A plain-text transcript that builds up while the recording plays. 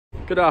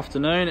Good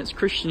afternoon, it's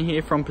Christian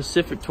here from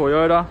Pacific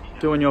Toyota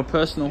doing your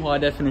personal high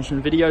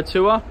definition video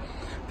tour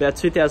of our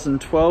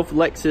 2012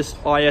 Lexus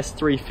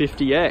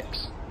IS350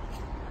 X.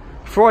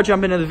 Before I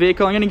jump into the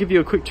vehicle, I'm going to give you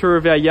a quick tour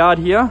of our yard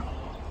here.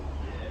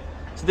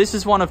 So this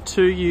is one of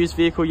two used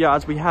vehicle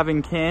yards we have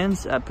in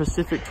Cairns at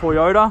Pacific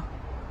Toyota.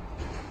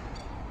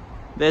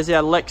 There's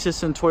our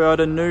Lexus and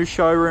Toyota new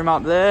showroom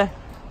up there,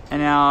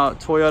 and our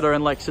Toyota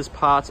and Lexus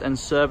parts and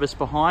service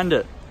behind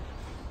it.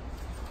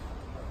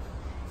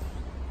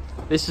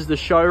 This is the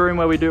showroom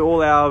where we do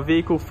all our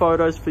vehicle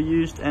photos for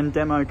used and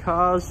demo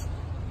cars.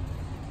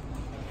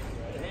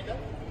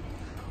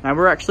 Now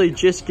we're actually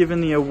just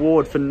given the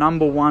award for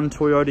 #1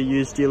 Toyota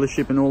used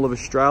dealership in all of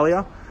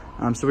Australia.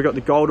 So we got the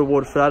gold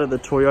award for that at the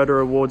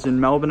Toyota Awards in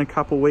Melbourne a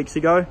couple of weeks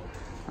ago.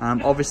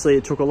 Obviously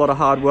it took a lot of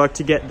hard work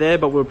to get there,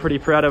 but we were pretty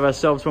proud of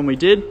ourselves when we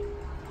did.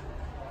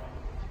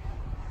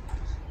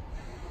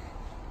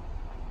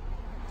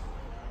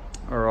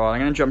 Alright, I'm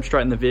going to jump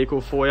straight in the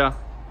vehicle for you.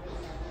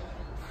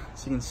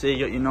 So you can see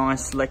you got your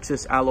nice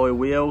Lexus alloy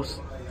wheels.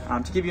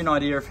 To give you an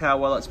idea of how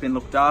well it's been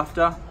looked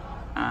after,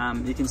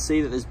 you can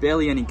see that there's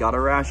barely any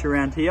gutter rash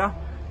around here.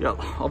 You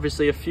got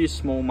obviously a few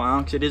small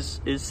marks. It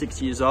is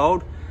 6 years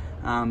old,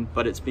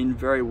 but it's been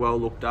very well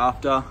looked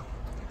after.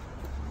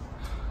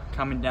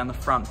 Coming down the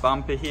front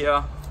bumper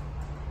here,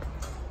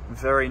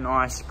 very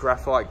nice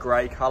graphite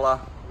grey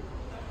colour.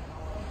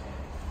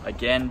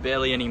 Again,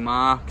 barely any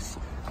marks.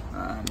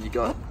 You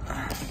got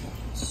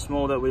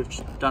small that we've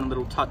done a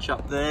little touch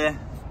up there.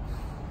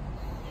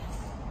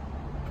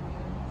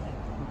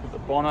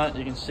 Bonnet,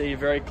 you can see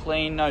very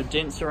clean, no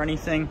dents or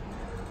anything.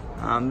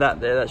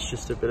 That's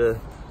just a bit of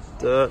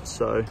dirt,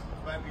 so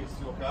maybe it's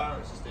your car,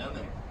 it's just down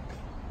there.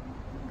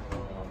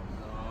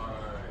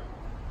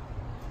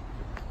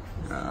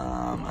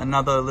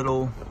 Another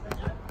little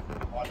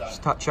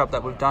touch up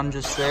that we've done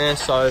just there.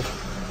 So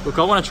look,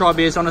 I want to try to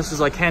be as honest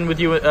as I can with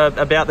you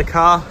about the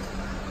car,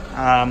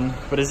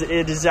 but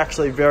it is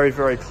actually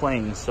very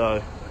clean. So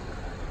you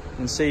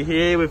can see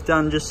here we've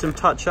done just some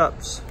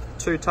touch-ups,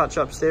 2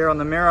 touch-ups there on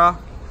the mirror.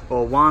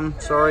 Or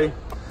 1, sorry,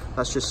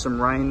 that's just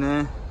some rain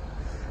there.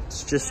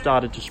 It's just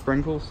started to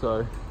sprinkle,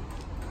 so.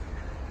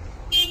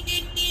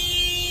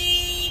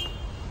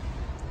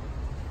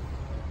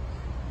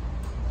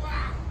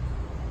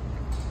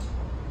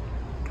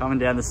 Coming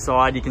down the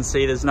side, you can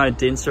see there's no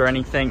dents or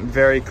anything,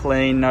 very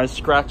clean, no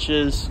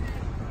scratches.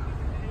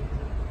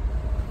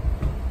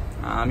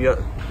 You got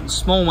a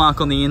small mark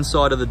on the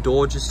inside of the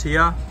door just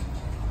here.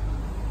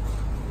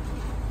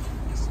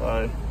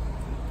 So.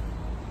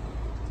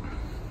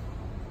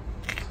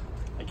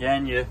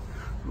 Again, your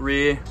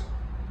rear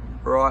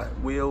right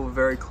wheel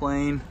very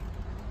clean,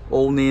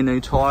 all near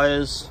new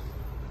tyres.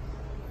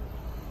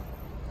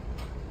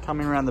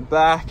 Coming around the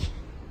back,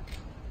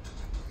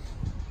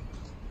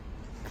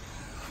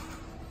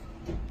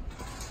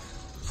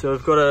 so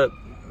we've got a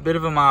bit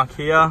of a mark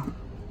here.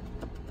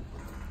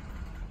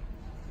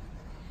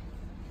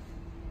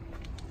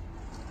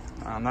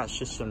 That's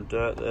just some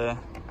dirt there,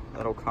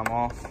 that'll come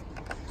off.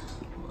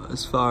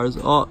 As far as,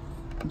 oh,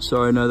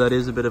 sorry, no, that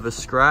is a bit of a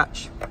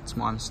scratch. It's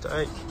my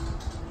mistake.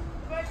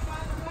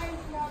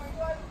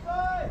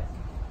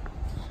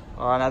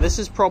 Alright, now this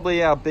is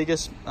probably our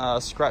biggest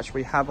scratch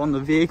we have on the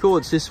vehicle.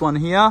 It's this one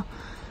here.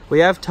 We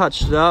have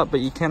touched it up,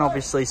 but you can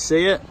obviously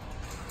see it.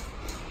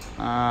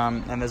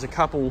 And there's a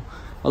couple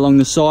along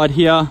the side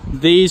here.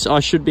 These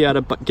I should be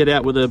able to get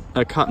out with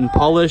a cut and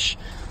polish.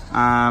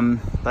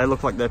 They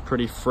look like they're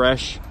pretty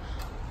fresh,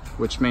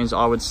 which means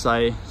I would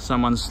say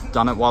someone's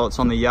done it while it's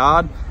on the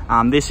yard.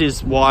 This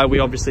is why we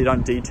obviously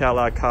don't detail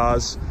our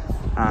cars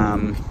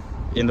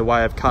in the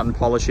way of cut and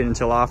polishing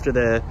until after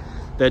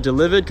they're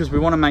delivered, because we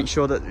want to make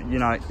sure that, you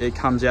know, it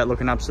comes out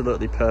looking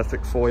absolutely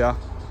perfect for you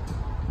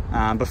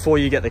before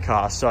you get the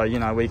car. So, you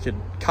know, we could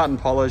cut and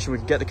polish, we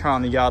could get the car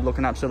in the yard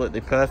looking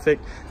absolutely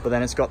perfect, but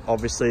then it's got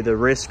obviously the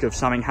risk of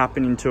something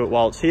happening to it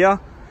while it's here.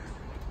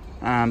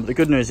 The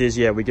good news is,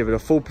 yeah, we give it a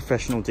full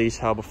professional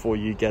detail before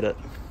you get it.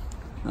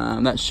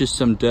 That's just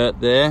some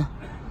dirt there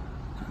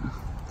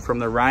from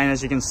the rain.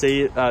 As you can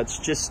see, it's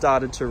just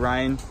started to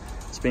rain.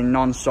 It's been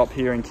non-stop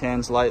here in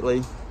Cairns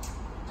lately.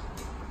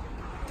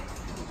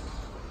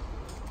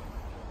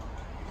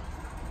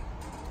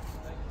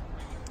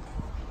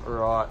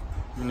 Right,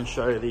 I'm going to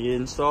show you the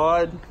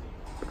inside.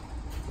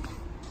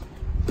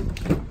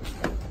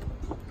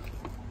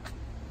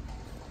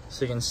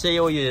 So you can see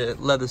all your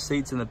leather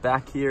seats in the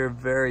back here are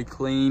very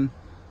clean,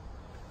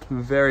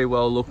 very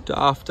well looked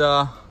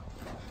after.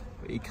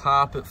 Your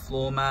carpet,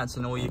 floor mats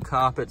and all your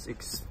carpets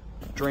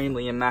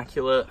extremely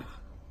immaculate.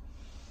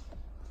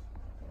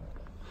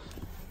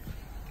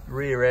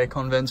 Rear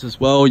aircon vents as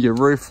well. Your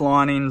roof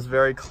lining's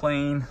very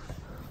clean.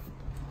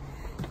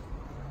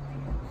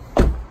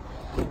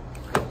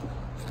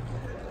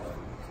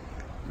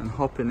 And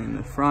hopping in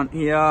the front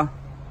here,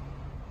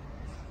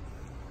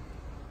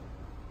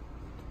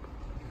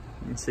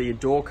 you can see your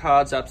door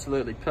card's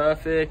absolutely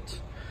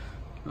perfect,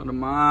 not a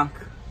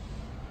mark.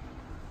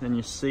 Then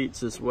your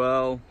seats as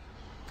well.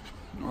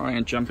 All right, I'm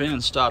gonna jump in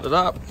and start it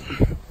up.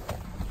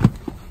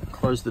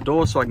 Close close the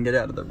door so I can get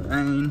out of the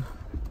rain.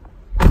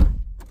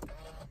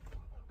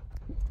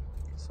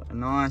 So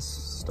nice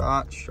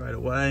start straight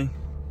away.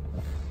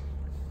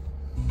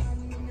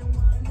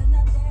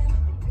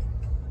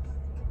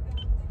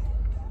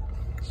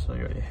 So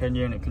you got your head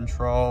unit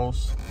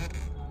controls,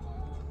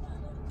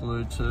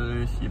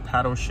 Bluetooth, your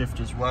paddle shift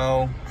as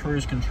well,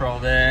 cruise control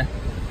there.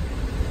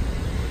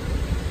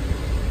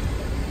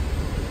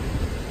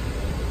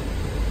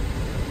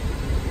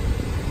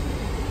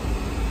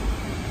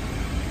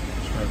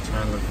 Just going to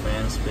turn the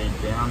fan speed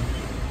down,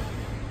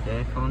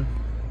 aircon.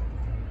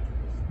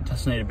 It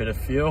does need a bit of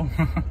fuel.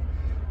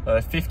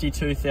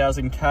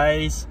 52,000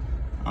 Ks.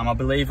 I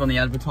believe on the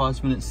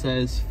advertisement it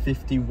says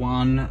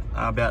 51,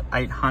 about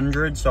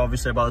 800. So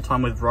obviously by the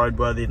time we've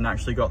roadworthy and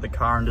actually got the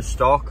car into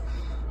stock,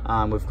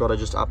 we've got to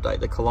just update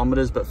the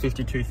kilometers, but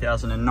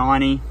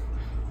 52,090.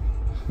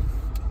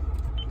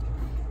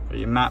 Got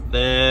your map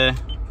there,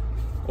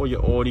 all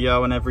your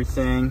audio and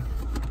everything.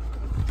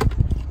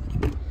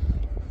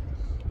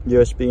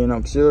 USB and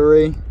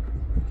auxiliary.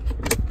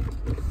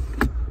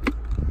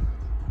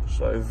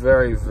 So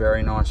very,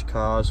 very nice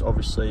cars.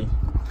 Obviously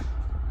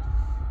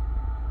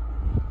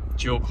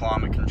dual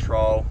climate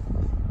control.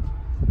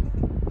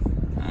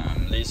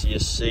 These are your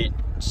seat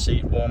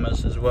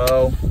warmers as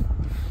well.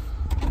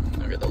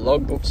 I'll get the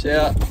logbooks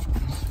out.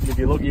 If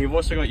you look, you've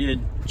also got your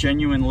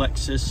genuine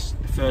Lexus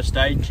first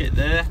aid kit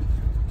there.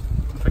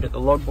 If I get the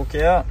logbook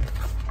out,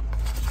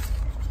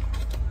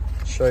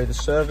 show you the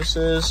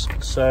services.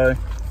 So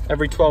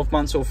every 12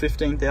 months or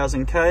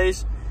 15,000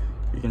 Ks,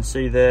 you can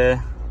see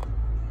there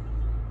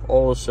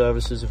all the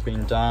services have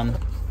been done.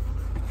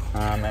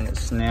 And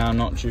it's now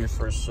not due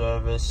for a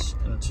service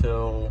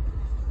until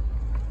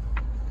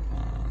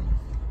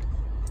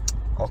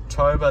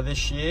October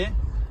this year,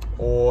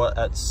 or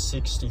at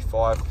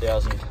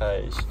 65,000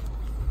 Ks,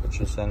 which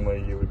is then where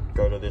you would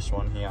go to this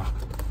one here.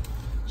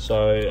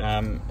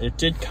 So it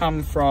did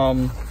come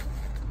from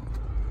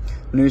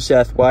New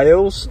South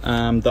Wales.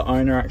 The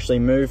owner actually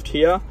moved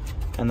here,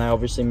 and they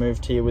obviously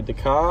moved here with the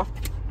car.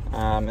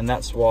 And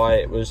that's why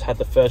it had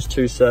the first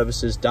 2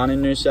 services done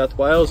in New South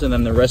Wales, and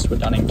then the rest were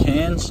done in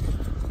Cairns.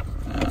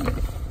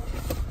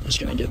 Just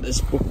going to get this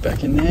book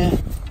back in there.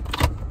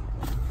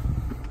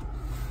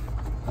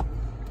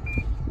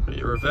 Got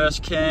your reverse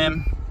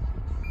cam.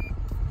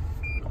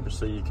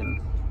 Obviously you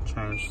can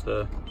change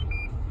the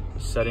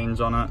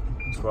settings on it,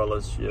 as well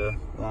as your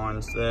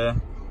lines there.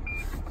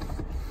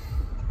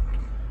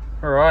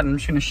 Alright, I'm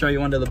just going to show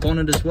you under the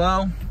bonnet as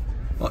well.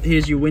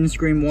 Here's your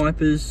windscreen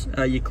wipers,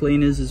 your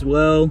cleaners as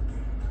well,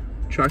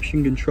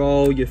 traction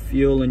control, your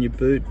fuel and your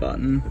boot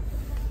button.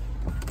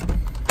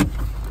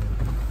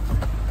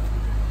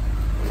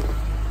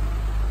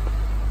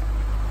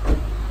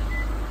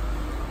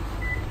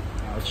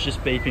 It's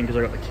just beeping because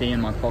I got the key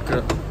in my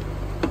pocket.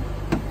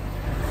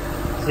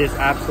 This is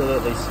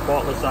absolutely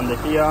spotless under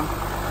here.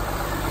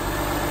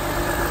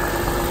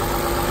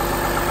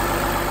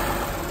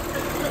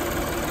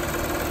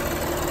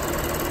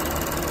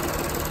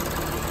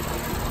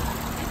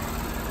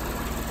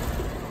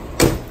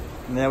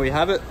 And there we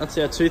have it. That's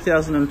our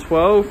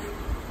 2012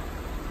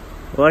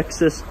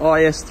 Lexus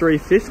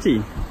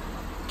IS350.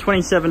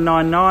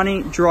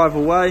 27,990, drive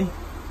away.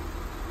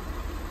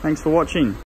 Thanks for watching.